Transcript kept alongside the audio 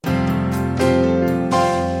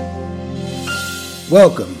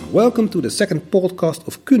Welcome to the second podcast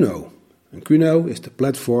of Cuno. And Cuno is the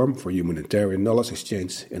platform for humanitarian knowledge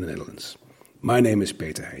exchange in the Netherlands. My name is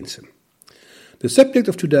Peter Heinsen. The subject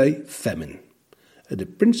of today, famine. And the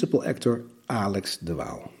principal actor, Alex de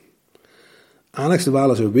Waal. Alex de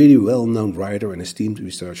Waal is a really well-known writer and esteemed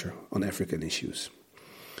researcher on African issues.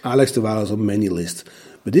 Alex de Waal is on many lists,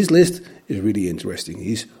 but this list is really interesting.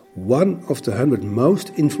 He's one of the 100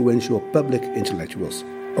 most influential public intellectuals,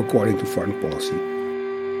 according to Foreign Policy.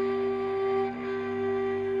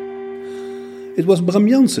 It was Bram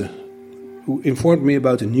Jansen who informed me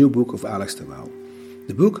about the new book of Alex de Waal.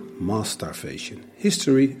 The book Mass Starvation,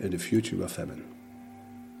 History and the Future of Famine.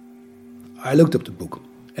 I looked up the book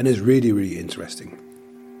and it's really interesting.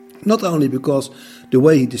 Not only because the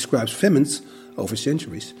way he describes famines over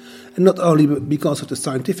centuries, and not only because of the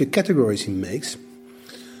scientific categories he makes,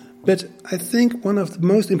 but I think one of the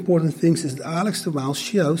most important things is that Alex de Waal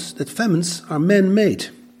shows that famines are man-made.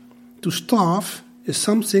 To starve is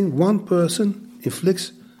something one person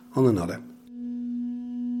inflicts on another.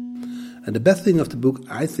 And the best thing of the book,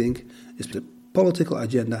 I think, is the political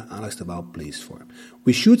agenda Alex de Waal pleads for.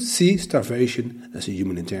 We should see starvation as a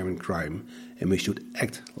humanitarian crime, and we should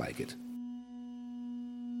act like it.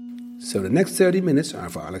 So the next 30 minutes are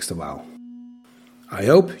for Alex de Waal. I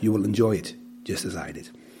hope you will enjoy it, just as I did.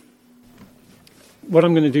 What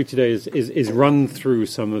I'm going to do today is run through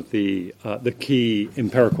some of the key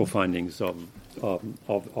empirical findings of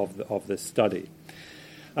this study,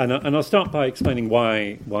 and I'll start by explaining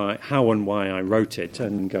how and why I wrote it,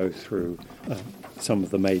 and go through some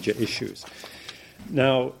of the major issues.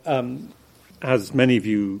 Now, as many of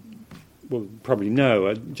you will probably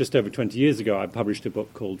know, just over 20 years ago, I published a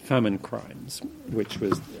book called Famine Crimes, which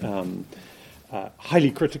was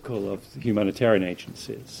highly critical of humanitarian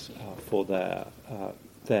agencies for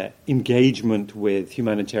their engagement with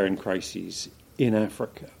humanitarian crises in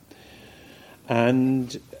Africa.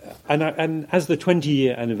 And as the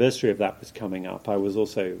 20-year anniversary of that was coming up, I was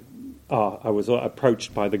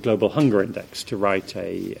approached by the Global Hunger Index to write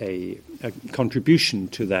a contribution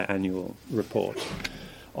to their annual report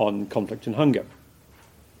on conflict and hunger.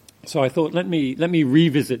 So I thought, let me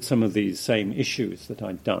revisit some of these same issues that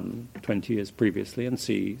I'd done 20 years previously and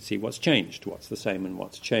see what's changed, what's the same and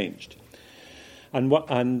what's changed. And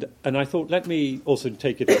I thought, let me also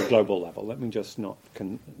take it at a global level. Let me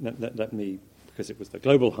because it was the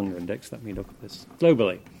Global Hunger Index, let me look at this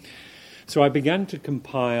globally. So I began to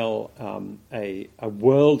compile a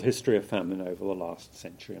world history of famine over the last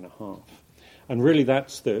century and a half. And really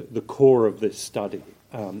that's the core of this study.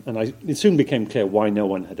 It soon became clear why no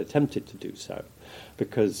one had attempted to do so,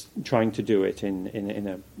 because trying to do it in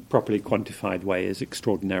a properly quantified way is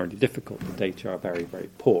extraordinarily difficult. The data are very, very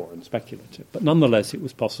poor and speculative. But nonetheless, it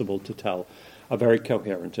was possible to tell a very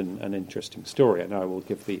coherent and interesting story, and I will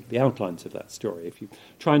give the outlines of that story. If you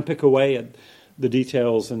try and pick away at the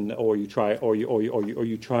details, or you try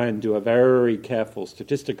and do a very careful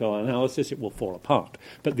statistical analysis, it will fall apart.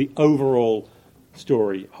 But the overall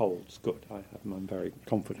story holds good. I'm very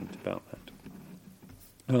confident about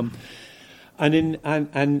that.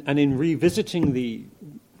 And in revisiting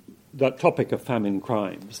that topic of famine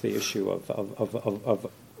crimes, the issue of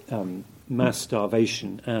mass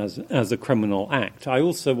starvation as a criminal act, I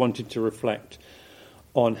also wanted to reflect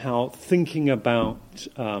on how thinking about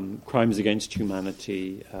crimes against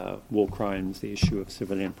humanity, war crimes, the issue of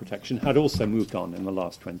civilian protection had also moved on in the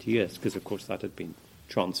last 20 years, because of course that had been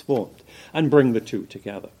transformed, and bring the two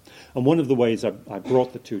together. And one of the ways I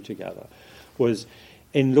brought the two together was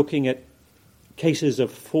in looking at cases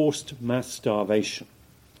of forced mass starvation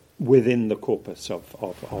within the corpus of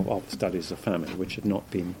studies of famine, which had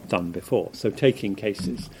not been done before. So taking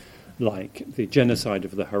cases like the genocide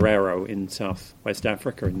of the Herero in southwest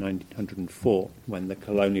Africa in 1904, when the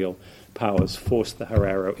colonial powers forced the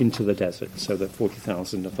Herero into the desert so that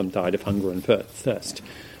 40,000 of them died of hunger and thirst.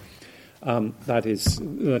 That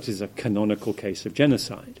is a canonical case of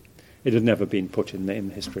genocide. It had never been put in the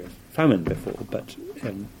history of famine before, but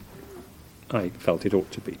I felt it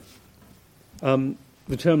ought to be.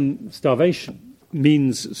 The term starvation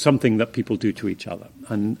means something that people do to each other,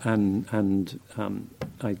 and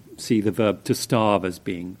I see the verb to starve as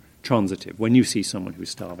being transitive. When you see someone who's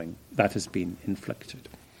starving, that has been inflicted.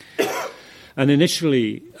 And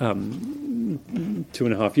initially,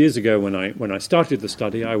 2.5 years ago, when I started the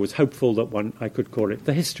study, I was hopeful that I could call it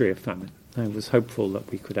the history of famine. I was hopeful that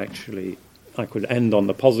I could end on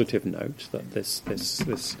the positive note that this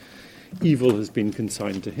evil has been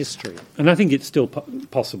consigned to history, and I think it's still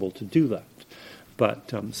possible to do that.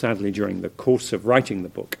 But sadly, during the course of writing the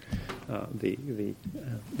book, the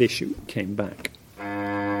issue came back.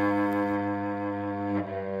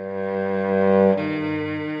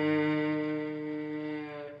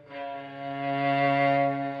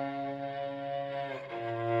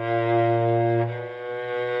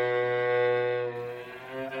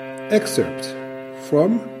 Excerpt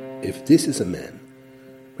from If This Is a Man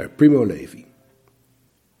by Primo Levi.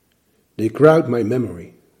 They crowd my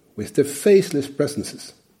memory with their faceless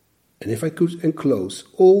presences, and if I could enclose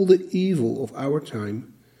all the evil of our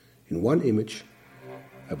time in one image,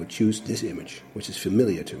 I would choose this image, which is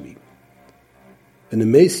familiar to me. An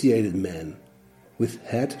emaciated man with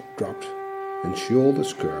head dropped and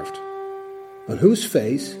shoulders curved, on whose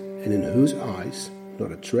face and in whose eyes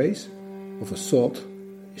not a trace of a thought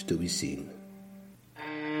is to be seen.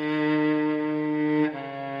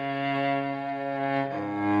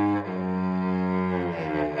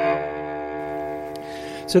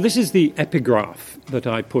 So this is the epigraph that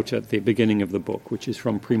I put at the beginning of the book, which is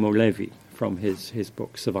from Primo Levi, from his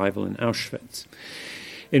book Survival in Auschwitz,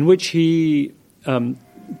 in which he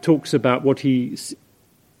talks about what he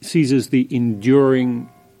sees as the enduring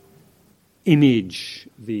image,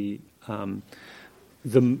 the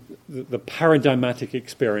paradigmatic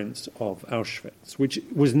experience of Auschwitz, which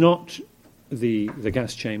was not the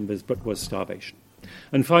gas chambers but was starvation.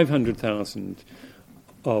 And 500,000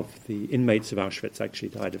 of the inmates of Auschwitz actually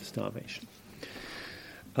died of starvation.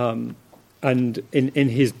 And in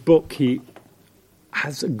his book, he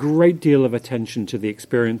has a great deal of attention to the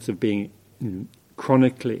experience of being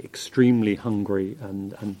chronically, extremely hungry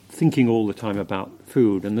and thinking all the time about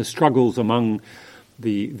food and the struggles among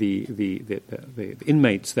the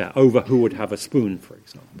inmates there over who would have a spoon, for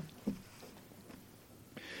example.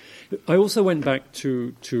 I also went back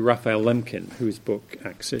to Raphael Lemkin, whose book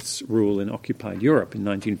Axis: Rule in Occupied Europe in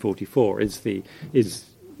 1944 is the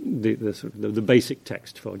basic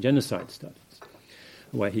text for genocide studies,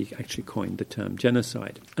 where he actually coined the term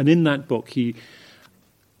genocide. And in that book, he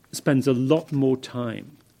spends a lot more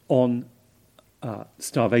time on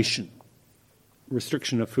starvation,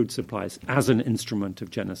 restriction of food supplies as an instrument of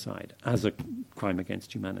genocide, as a crime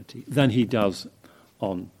against humanity, than he does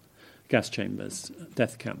on gas chambers,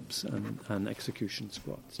 death camps, and execution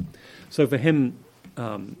squads. So for him,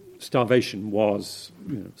 starvation was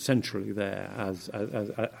centrally there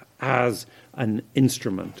as an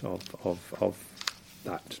instrument of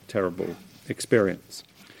that terrible experience.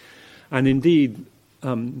 And indeed,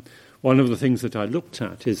 one of the things that I looked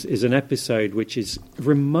at is an episode which is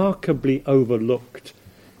remarkably overlooked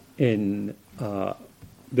in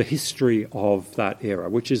the history of that era,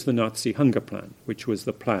 which is the Nazi hunger plan, which was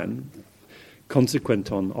the plan consequent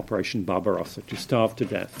on Operation Barbarossa to starve to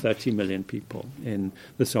death 30 million people in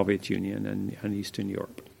the Soviet Union and Eastern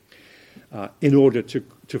Europe in order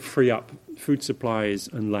to free up food supplies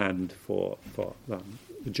and land for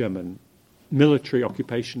the German military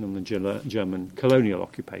occupation and the German colonial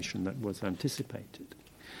occupation that was anticipated.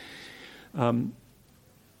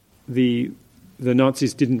 The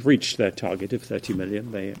Nazis didn't reach their target of 30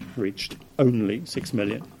 million. They reached only 6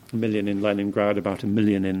 million. 1 million in Leningrad, about 1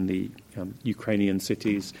 million in the Ukrainian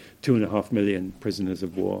cities, 2.5 million prisoners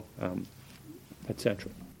of war,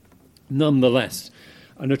 etc. Nonetheless,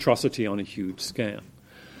 an atrocity on a huge scale.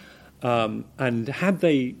 And had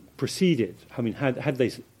they proceeded, had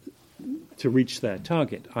they to reach their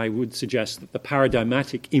target, I would suggest that the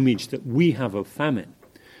paradigmatic image that we have of famine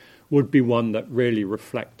would be one that really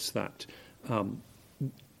reflects that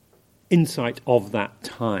insight of that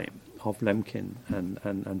time, of Lemkin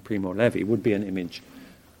and Primo Levi, would be an image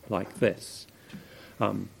like this.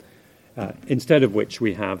 Instead of which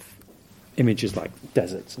we have images like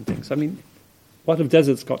deserts and things. I mean, what have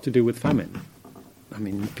deserts got to do with famine? I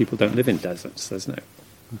mean, people don't live in deserts.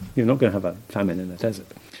 You're not going to have a famine in a desert.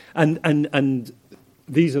 And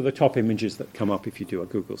these are the top images that come up if you do a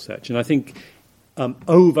Google search. And I think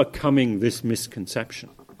overcoming this misconception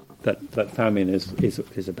that famine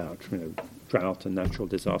is about drought and natural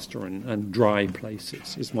disaster and dry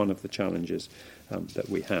places is one of the challenges that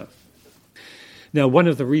we have. Now, one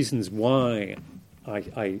of the reasons why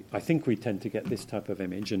I think we tend to get this type of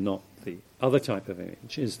image and not the other type of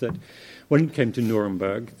image is that when it came to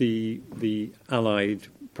Nuremberg, the Allied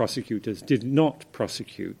prosecutors did not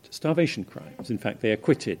prosecute starvation crimes. In fact, they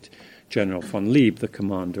acquitted General von Lieb, the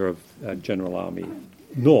commander of General Army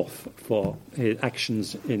North, for his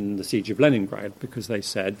actions in the siege of Leningrad, because they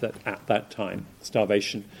said that at that time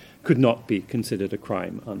starvation could not be considered a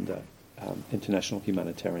crime under international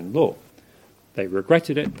humanitarian law. They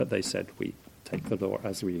regretted it, but they said we take the law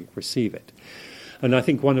as we receive it. And I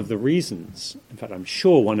think one of the reasons, in fact I'm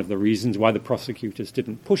sure one of the reasons why the prosecutors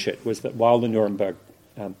didn't push it was that while the Nuremberg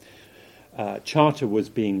Charter was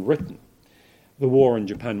being written, the war in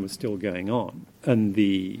Japan was still going on, and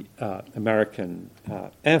the American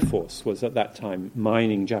Air Force was at that time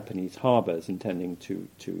mining Japanese harbors intending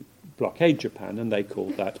to blockade Japan, and they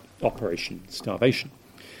called that Operation Starvation.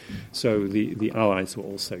 So the Allies were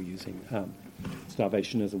also using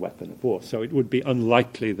starvation as a weapon of war. So it would be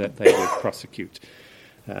unlikely that they would prosecute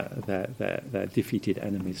their defeated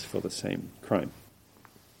enemies for the same crime.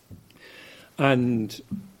 And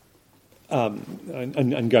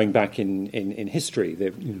going back in history,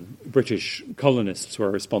 the British colonists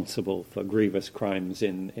were responsible for grievous crimes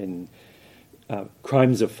in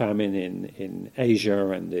crimes of famine in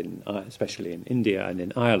Asia and especially in India and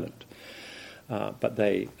in Ireland. But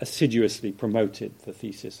they assiduously promoted the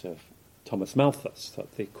thesis of Thomas Malthus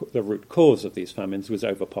that the root cause of these famines was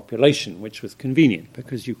overpopulation, which was convenient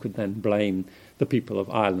because you could then blame the people of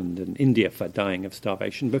Ireland and India for dying of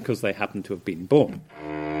starvation because they happened to have been born.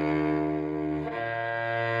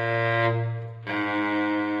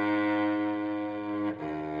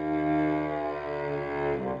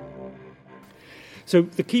 So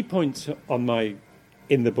the key points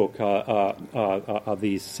in the book are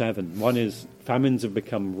these 7. One is famines have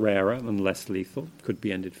become rarer and less lethal, could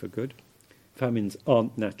be ended for good. Famines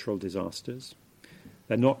aren't natural disasters.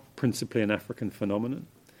 They're not principally an African phenomenon.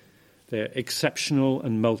 They're exceptional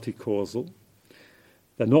and multi-causal.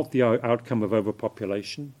 They're not the outcome of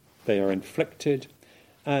overpopulation. They are inflicted.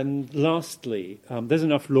 And lastly, there's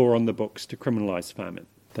enough law on the books to criminalise famine.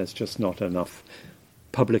 There's just not enough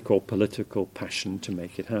public or political passion to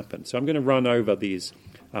make it happen. So I'm going to run over these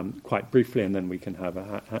quite briefly, and then we can have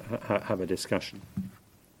a discussion.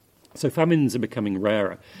 So famines are becoming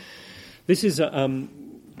rarer. This is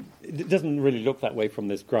it doesn't really look that way from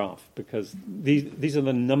this graph because these are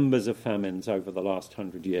the numbers of famines over the last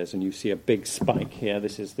 100 years, and you see a big spike here.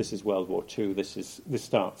 This is World War II. This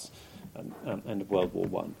starts end of World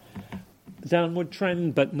War I. Downward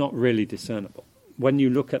trend, but not really discernible. When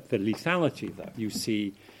you look at the lethality, though, you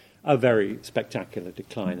see a very spectacular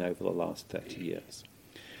decline over the last 30 years.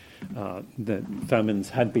 The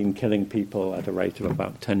famines had been killing people at a rate of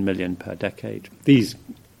about 10 million per decade. These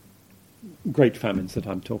great famines that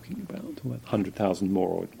I'm talking about, 100,000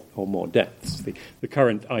 more or more deaths. The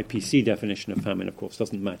current IPC definition of famine, of course,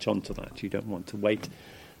 doesn't match onto that. You don't want to wait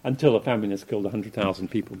until a famine has killed 100,000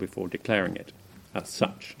 people before declaring it as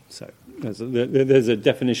such. So there's a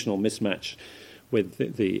definitional mismatch with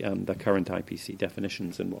the current IPC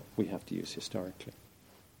definitions and what we have to use historically.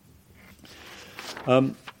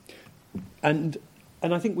 And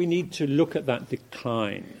I think we need to look at that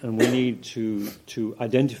decline, and we need to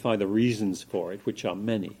identify the reasons for it, which are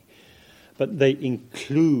many. But they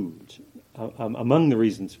include, among the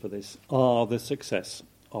reasons for this, are the success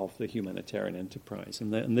of the humanitarian enterprise.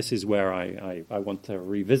 And this is where I want to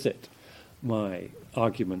revisit my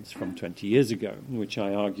arguments from 20 years ago, in which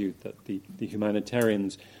I argued that the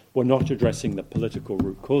humanitarians were not addressing the political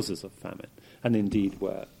root causes of famine, and indeed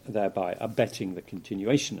were thereby abetting the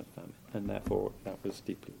continuation of famine, and therefore that was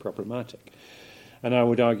deeply problematic. And I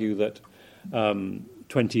would argue that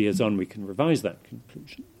 20 years on we can revise that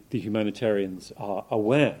conclusion. The humanitarians are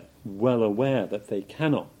well aware that they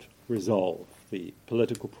cannot resolve the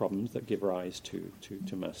political problems that give rise to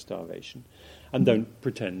mass starvation, and don't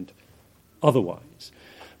pretend otherwise.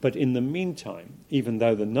 But in the meantime, even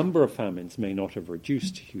though the number of famines may not have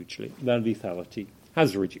reduced hugely, their lethality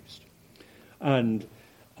has reduced. And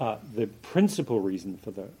the principal reason for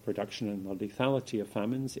the reduction in the lethality of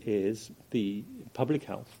famines is the public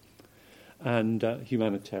health and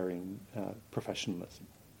humanitarian professionalism.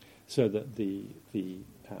 So that the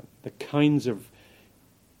kinds of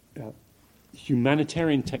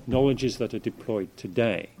humanitarian technologies that are deployed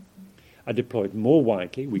today are deployed more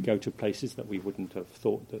widely. We go to places that we wouldn't have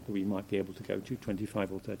thought that we might be able to go to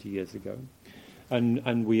 25 or 30 years ago.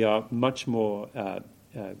 And we are much more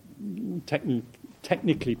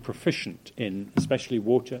technically proficient in especially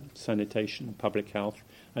water, sanitation, public health,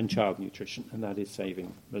 and child nutrition, and that is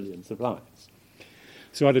saving millions of lives.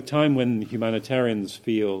 So at a time when humanitarians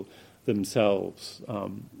feel themselves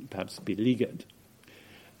perhaps beleaguered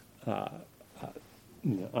and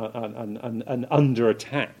under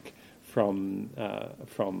attack from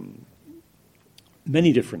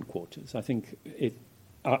many different quarters, I think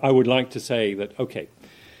I would like to say that, okay,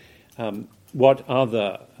 what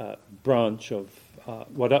other branch of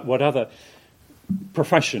what other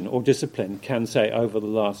profession or discipline can say over the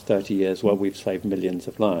last 30 years, well, we've saved millions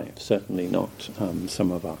of lives? Certainly not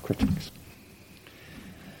some of our critics.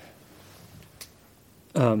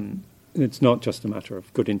 It's not just a matter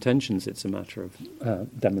of good intentions, it's a matter of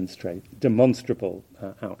demonstrable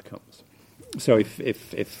outcomes. So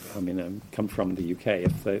if I mean, come from the UK,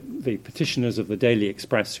 if the petitioners of the Daily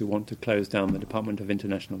Express who want to close down the Department of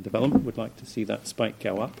International Development would like to see that spike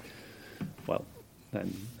go up, well,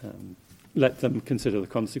 then let them consider the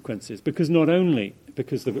consequences, because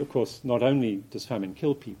of course not only does famine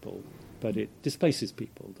kill people, but it displaces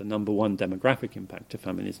people. The number one demographic impact of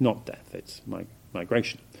famine is not death, it's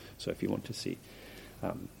migration. So if you want to see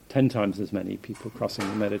 10 times as many people crossing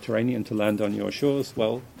the Mediterranean to land on your shores,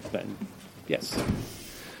 well, then, yes,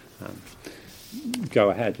 go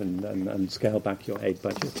ahead and scale back your aid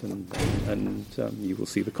budget, and you will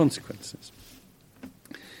see the consequences.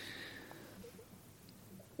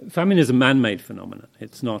 Famine is a man-made phenomenon.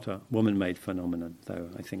 It's not a woman-made phenomenon, though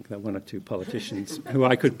I think there are one or two politicians who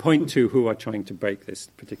I could point to who are trying to break this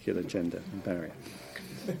particular gender barrier.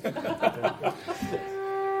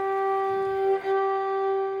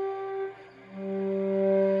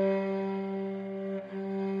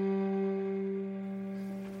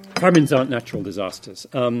 Famines aren't natural disasters.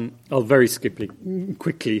 I'll very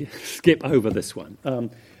quickly skip over this one.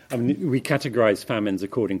 We categorize famines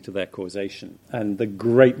according to their causation, and the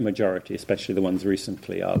great majority, especially the ones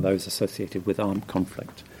recently, are those associated with armed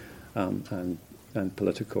conflict and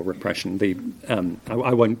political repression.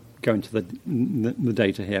 I won't go into the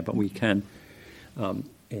data here, but we can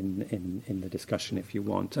in the discussion if you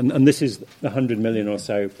want. And this is 100 million or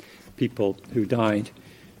so people who died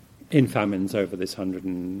in famines over this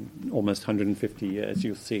almost 150 years.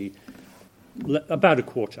 You'll see about a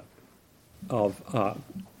quarter of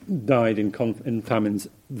died in famines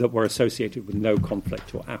that were associated with no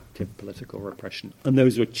conflict or active political repression. And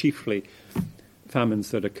those were chiefly famines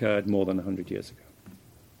that occurred more than 100 years ago.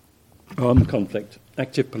 Armed conflict,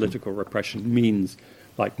 active political repression means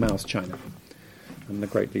like Mao's China and the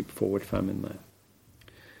Great Leap Forward famine there.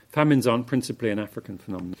 Famines aren't principally an African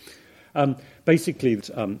phenomenon. Basically,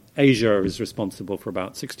 Asia is responsible for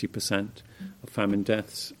about 60% of famine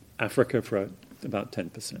deaths, Africa for about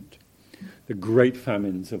 10%. The great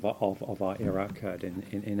famines of our era occurred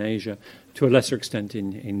in Asia, to a lesser extent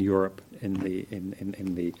in Europe, in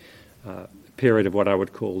the period of what I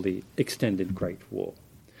would call the extended Great War.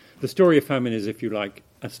 The story of famine is, if you like,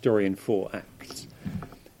 a story in 4 acts.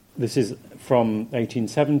 This is from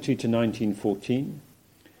 1870 to 1914.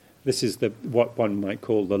 This is what one might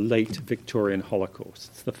call the late Victorian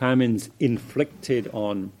Holocaust. It's the famines inflicted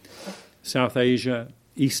on South Asia,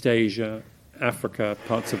 East Asia, Africa,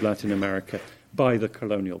 parts of Latin America, by the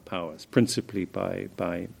colonial powers, principally by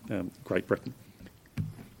Great Britain.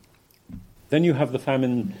 Then you have the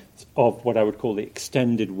famines of what I would call the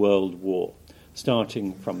extended World War,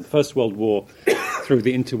 starting from the First World War through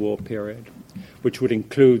the interwar period, which would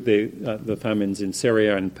include the famines in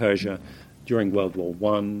Syria and Persia during World War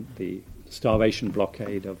I, the starvation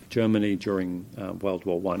blockade of Germany during World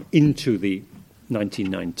War I, into the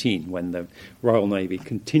 1919, when the Royal Navy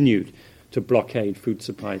continued to blockade food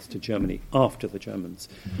supplies to Germany after the Germans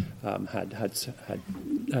had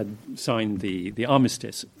signed the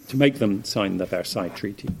armistice. To make them sign the Versailles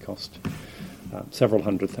Treaty cost several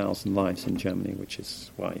 100,000 lives in Germany, which is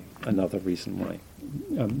another reason why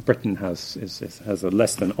Britain has a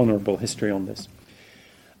less than honourable history on this.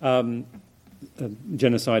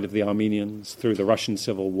 Genocide of the Armenians through the Russian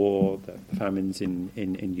Civil War, the famines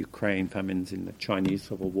in Ukraine, famines in the Chinese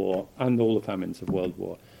Civil War, and all the famines of World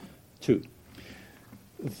War II.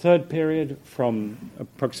 The third period, from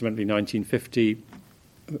approximately 1950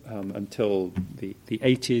 until the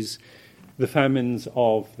 80s, the famines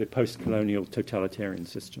of the post-colonial totalitarian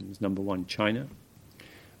systems. Number one, China.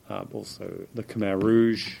 Also the Khmer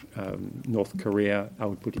Rouge, North Korea. I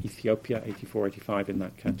would put Ethiopia, 84, 85 in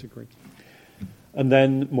that category. And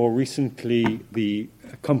then, more recently, the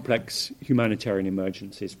complex humanitarian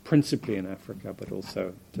emergencies, principally in Africa, but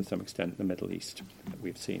also, to some extent, the Middle East, that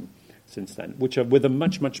we've seen since then, which are with a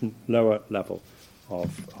much, much lower level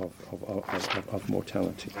of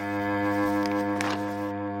mortality.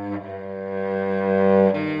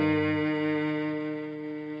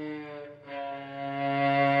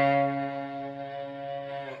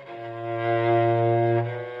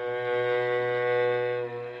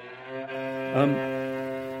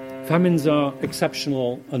 Famines are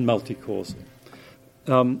exceptional and multi-causal.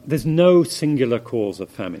 There's no singular cause of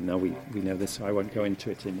famine. Now, we know this, so I won't go into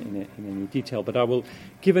it in any detail, but I will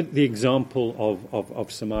give it the example of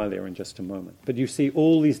Somalia in just a moment. But you see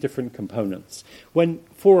all these different components. When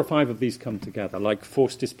 4 or 5 of these come together, like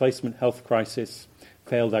forced displacement, health crisis,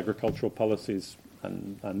 failed agricultural policies,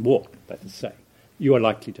 and war, let us say, you are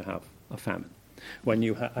likely to have a famine. When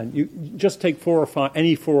you just take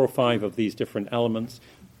any 4 or 5 of these different elements,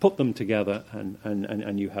 put them together,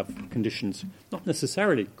 and you have conditions not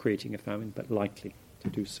necessarily creating a famine, but likely to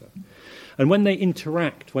do so. And when they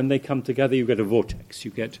interact, when they come together, you get a vortex. You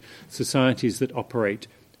get societies that operate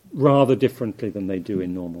rather differently than they do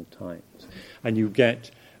in normal times. And you get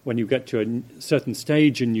when you get to a certain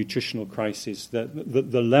stage in nutritional crisis,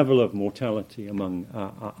 the level of mortality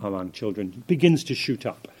among children begins to shoot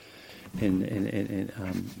up,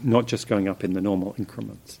 not just going up in the normal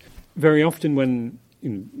increments. Very often when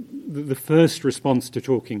the first response to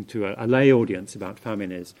talking to a lay audience about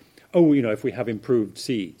famine is, if we have improved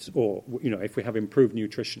seeds, or, if we have improved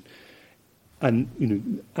nutrition.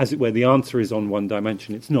 And, as it were, the answer is on one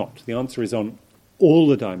dimension. It's not. The answer is on all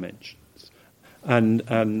the dimensions. And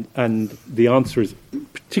the answer is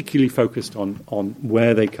particularly focused on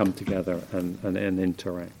where they come together and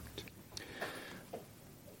interact.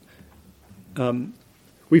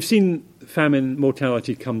 We've seen famine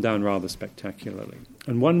mortality come down rather spectacularly.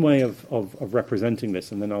 And one way of representing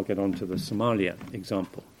this, and then I'll get on to the Somalia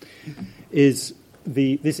example, is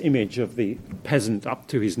this image of the peasant up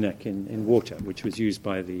to his neck in water, which was used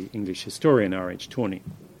by the English historian R.H. Tawney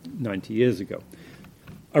 90 years ago.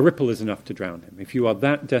 A ripple is enough to drown him. If you are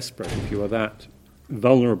that desperate, if you are that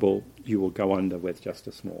vulnerable, you will go under with just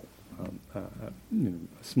a small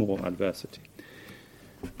adversity.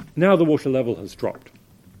 Now the water level has dropped,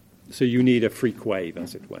 so you need a freak wave,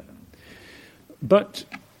 as it were. But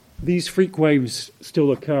these freak waves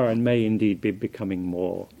still occur and may indeed be becoming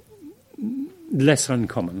less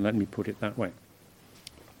uncommon, let me put it that way.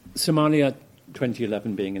 Somalia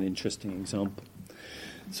 2011 being an interesting example.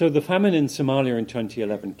 So the famine in Somalia in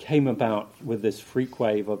 2011 came about with this freak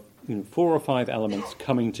wave of 4 or 5 elements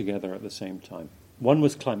coming together at the same time. One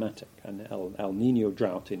was climatic, an El Nino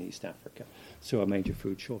drought in East Africa, so a major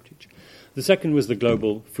food shortage. The second was the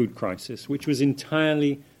global food crisis, which was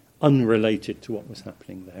entirely unrelated to what was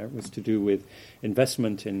happening there. It was to do with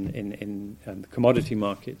investment in commodity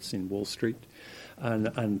markets in Wall Street,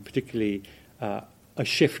 and particularly a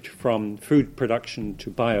shift from food production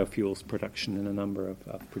to biofuels production in a number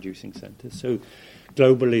of producing centres. So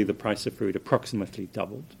globally, the price of food approximately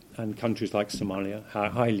doubled, and countries like Somalia,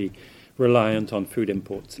 highly reliant on food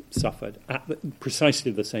imports, suffered at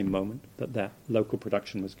precisely the same moment that their local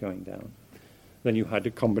production was going down. Then you had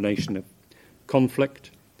a combination of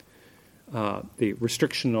conflict, the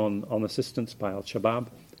restriction on assistance by Al-Shabaab,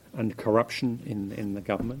 and corruption in the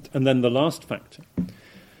government. And then the last factor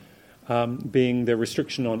being the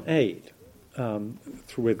restriction on aid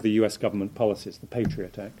with the US government policies, the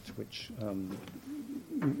Patriot Act, which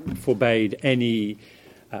forbade any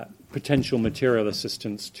potential material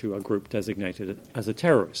assistance to a group designated as a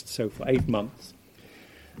terrorist. So for 8 months,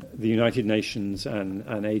 the United Nations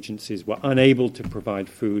and agencies were unable to provide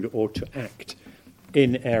food or to act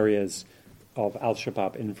in areas of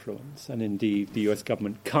Al-Shabaab influence. And indeed, the US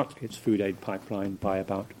government cut its food aid pipeline by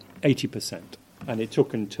about 80%. And it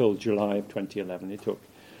took until July of 2011. It took,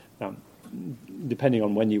 depending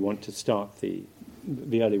on when you want to start the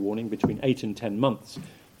early warning, between 8 and 10 months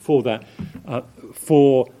for that,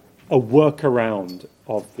 for a workaround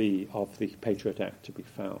of the Patriot Act to be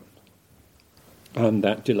found. And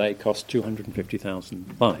that delay cost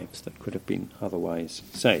 250,000 lives that could have been otherwise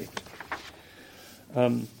saved.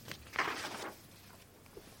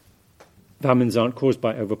 Famines aren't caused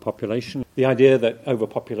by overpopulation. The idea that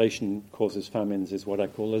overpopulation causes famines is what I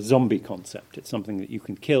call a zombie concept. It's something that you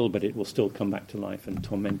can kill, but it will still come back to life and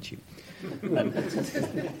torment you.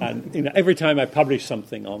 And every time I publish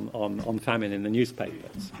something on famine in the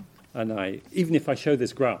newspapers, and even if I show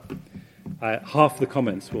this graph, half the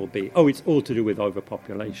comments will be, it's all to do with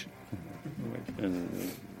overpopulation.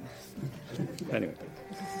 Anyway.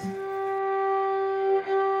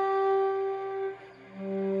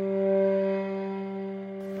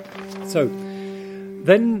 So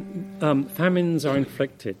then famines are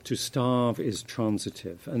inflicted. To starve is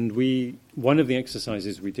transitive. And one of the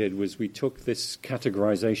exercises we did was we took this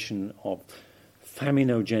categorization of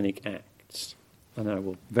faminogenic acts, and I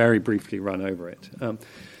will very briefly run over it,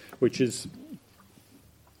 which is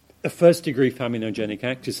a first-degree faminogenic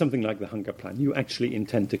act is something like the hunger plan. You actually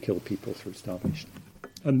intend to kill people through starvation.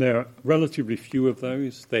 And there are relatively few of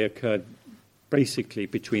those. They occurred basically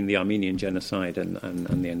between the Armenian genocide and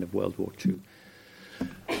the end of World War II.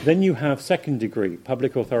 Then you have second degree,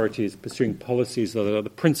 public authorities pursuing policies that are the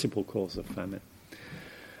principal cause of famine.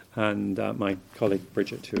 And my colleague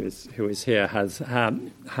Bridget, who is here, has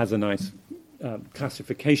a nice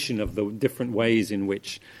classification of the different ways in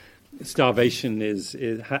which starvation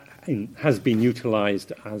has been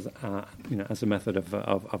utilized as a method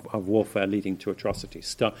of warfare leading to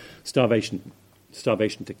atrocities.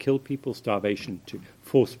 Starvation to kill people, starvation to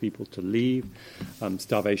force people to leave,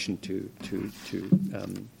 starvation to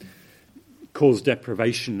cause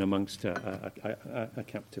deprivation amongst a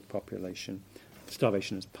captive population,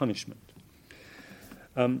 starvation as punishment.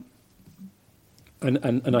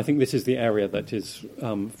 And I think this is the area that is,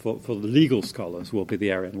 for the legal scholars, will be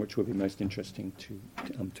the area in which will be most interesting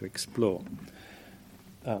to explore.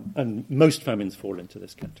 And most famines fall into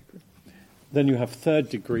this category. Then you have third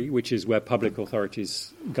degree, which is where public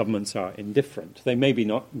authorities, governments are indifferent. They may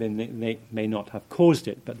not have caused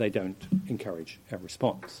it, but they don't encourage a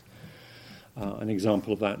response. An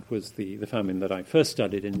example of that was the famine that I first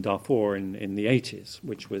studied in Darfur in the 80s,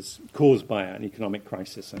 which was caused by an economic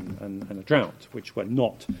crisis and a drought, which were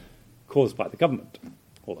not caused by the government,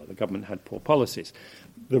 although the government had poor policies.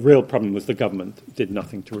 The real problem was the government did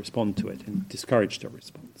nothing to respond to it and discouraged a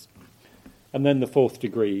response. And then the fourth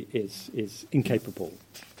degree is incapable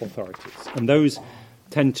authorities. And those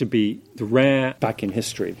tend to be the rare back in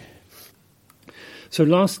history. So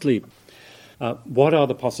lastly, what are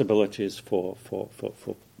the possibilities for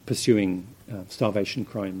pursuing starvation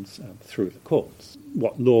crimes through the courts?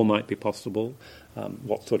 What law might be possible?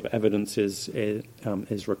 What sort of evidence is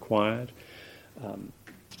required?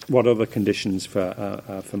 What are the conditions for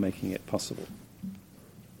making it possible?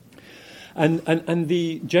 And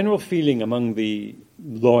the general feeling among the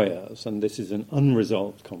lawyers, and this is an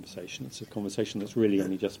unresolved conversation, it's a conversation that's really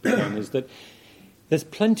only just begun, is that there's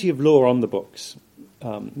plenty of law on the books.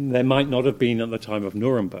 There might not have been at the time of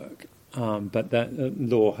Nuremberg, but that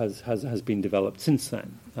law has been developed since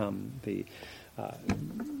then. The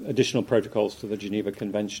additional protocols to the Geneva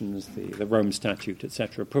Conventions, the Rome Statute,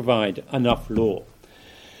 etc., provide enough law.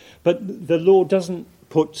 But the law doesn't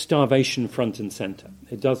put starvation front and centre.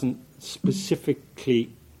 It doesn't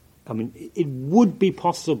specifically... I mean, it would be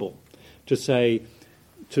possible to say,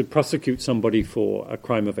 to prosecute somebody for a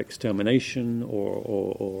crime of extermination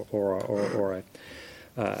or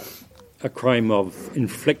a crime of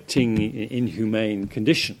inflicting inhumane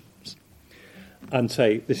conditions, and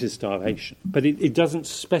say this is starvation. But it doesn't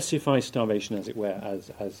specify starvation, as it were,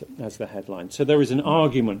 as the headline. So there is an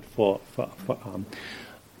argument for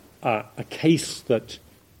a case that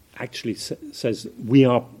actually says we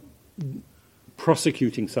are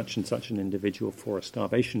prosecuting such and such an individual for a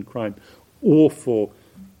starvation crime, or for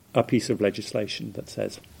a piece of legislation that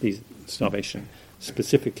says starvation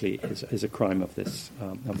specifically is a crime of this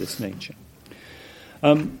nature.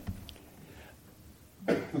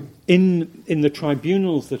 In the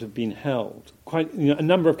tribunals that have been held, a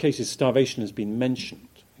number of cases starvation has been mentioned.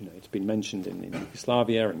 It's been mentioned in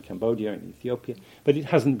Yugoslavia, in Cambodia, in Ethiopia, but it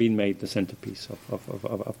hasn't been made the centerpiece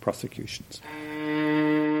of prosecutions.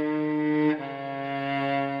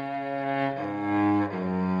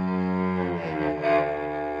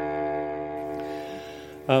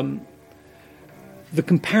 The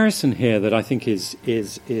comparison here that I think is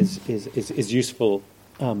useful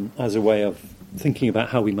as a way of thinking about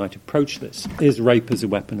how we might approach this is rape as a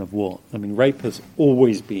weapon of war. I mean, rape has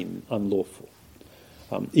always been unlawful.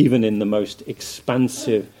 Even in the most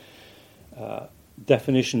expansive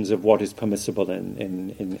definitions of what is permissible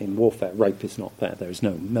in warfare, rape is not there. There is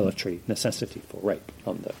no military necessity for rape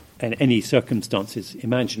under any circumstances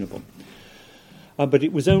imaginable. But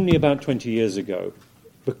it was only about 20 years ago,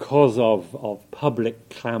 because of public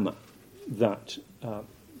clamour, that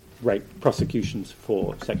rape prosecutions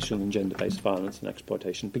for sexual and gender-based violence and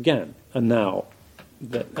exploitation began, and now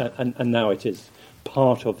it is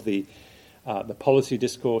part of the policy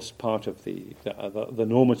discourse, part of the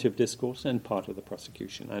normative discourse, and part of the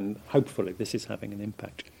prosecution. And hopefully, this is having an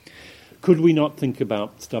impact. Could we not think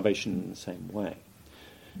about starvation in the same way?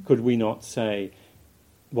 Could we not say,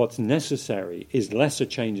 what's necessary is less a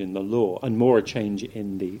change in the law and more a change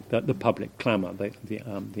in the public clamour,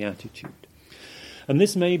 the attitude. And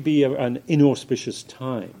this may be an inauspicious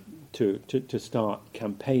time to start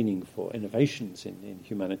campaigning for innovations in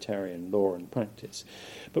humanitarian law and practice.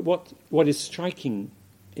 But what is striking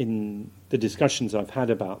in the discussions I've had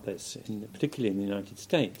about this, particularly in the United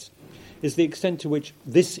States, is the extent to which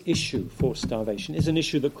this issue for starvation is an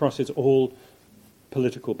issue that crosses all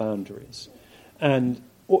political boundaries. And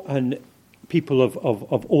people of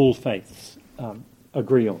all faiths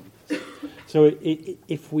agree on. So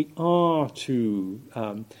if we are to,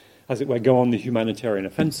 as it were, go on the humanitarian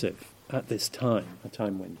offensive at this time, a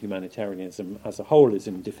time when humanitarianism as a whole is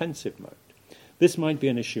in defensive mode, this might be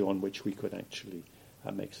an issue on which we could actually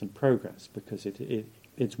make some progress, because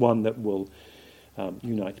it's one that will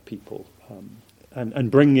unite people and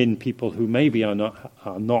bring in people who maybe are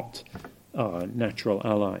not natural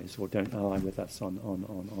allies or don't ally with us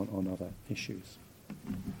on other issues.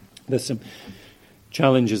 There's some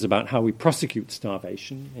challenges about how we prosecute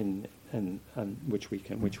starvation, and which we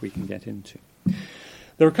can get into.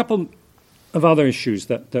 There are a couple of other issues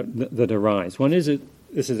that arise. One is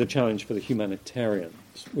this is a challenge for the humanitarians,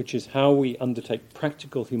 which is how we undertake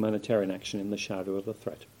practical humanitarian action in the shadow of the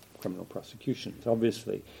threat of criminal prosecutions.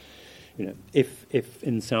 Obviously, if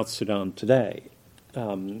in South Sudan today,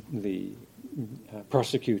 the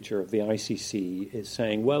prosecutor of the ICC is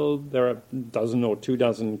saying, well, there are a dozen or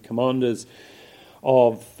 24 commanders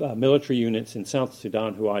of military units in South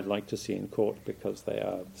Sudan who I'd like to see in court because they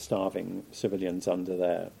are starving civilians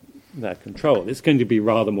under their control. It's going to be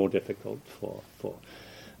rather more difficult for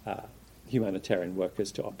humanitarian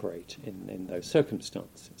workers to operate in those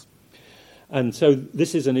circumstances. And so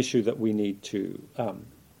this is an issue that we need to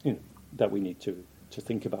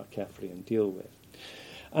think about carefully and deal with.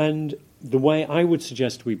 And the way I would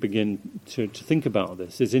suggest we begin to think about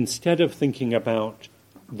this is, instead of thinking about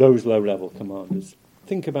those low-level commanders,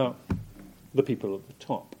 think about the people at the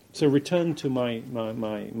top. So return to my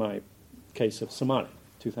case of Somalia,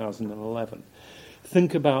 2011.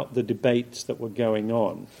 Think about the debates that were going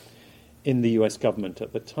on in the US government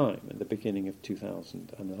at the time, at the beginning of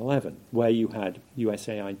 2011, where you had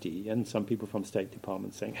USAID and some people from State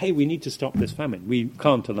Department saying, hey, we need to stop this famine. We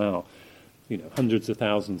can't allow hundreds of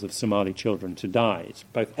thousands of Somali children to die. It's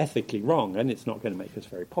both ethically wrong and it's not going to make us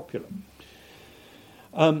very popular.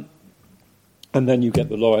 And then you get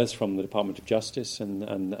the lawyers from the Department of Justice and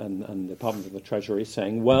the Department of the Treasury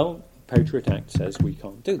saying, well, the Patriot Act says we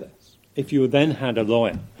can't do this. If you then had a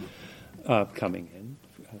lawyer coming in,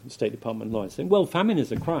 State Department lawyer, saying, well, famine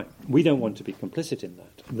is a crime, we don't want to be complicit in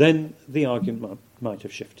that, then the argument might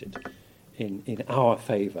have shifted in our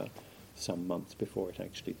favour some months before it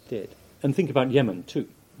actually did. And think about Yemen too,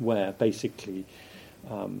 where basically,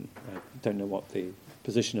 I don't know what the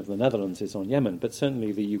position of the Netherlands is on Yemen, but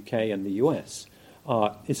certainly the UK and the US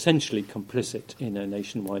are essentially complicit in a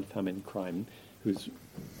nationwide famine crime whose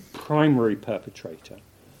primary perpetrator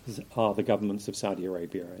are the governments of Saudi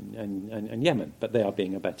Arabia and Yemen, but they are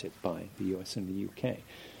being abetted by the US and the UK.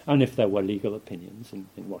 And if there were legal opinions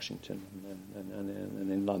in Washington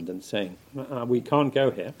and in London saying, we can't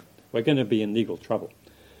go here, we're going to be in legal trouble,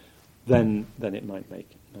 then it might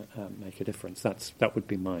make a difference. That would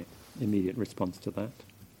be my immediate response to that.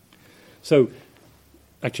 So,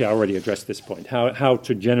 actually, I already addressed this point: how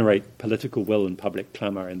to generate political will and public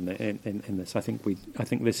clamour in this. I think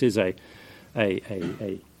this is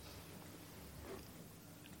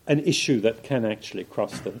an issue that can actually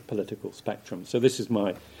cross the political spectrum. So this is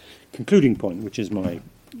my concluding point, which is my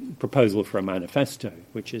proposal for a manifesto,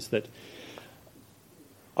 which is that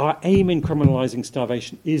our aim in criminalising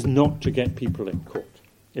starvation is not to get people in court.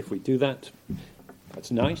 If we do that, that's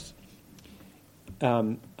nice,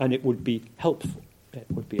 and it would be helpful. It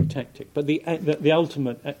would be a tactic. But the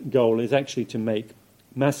ultimate goal is actually to make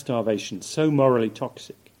mass starvation so morally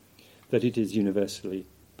toxic that it is universally,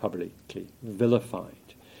 publicly vilified,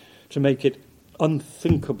 to make it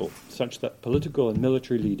unthinkable such that political and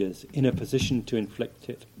military leaders in a position to inflict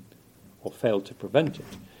it or fail to prevent it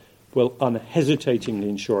will unhesitatingly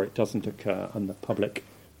ensure it doesn't occur, and the public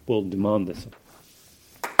will demand this.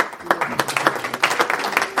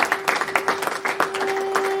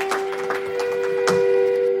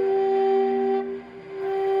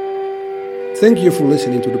 Thank you for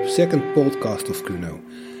listening to the second podcast of Cuno.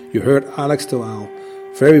 You heard Alex de Waal,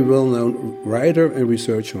 very well-known writer and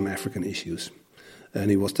researcher on African issues. And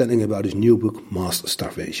he was telling about his new book, Mass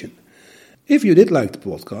Starvation. If you did like the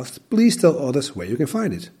podcast, please tell others where you can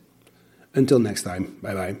find it. Until next time,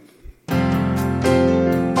 bye-bye.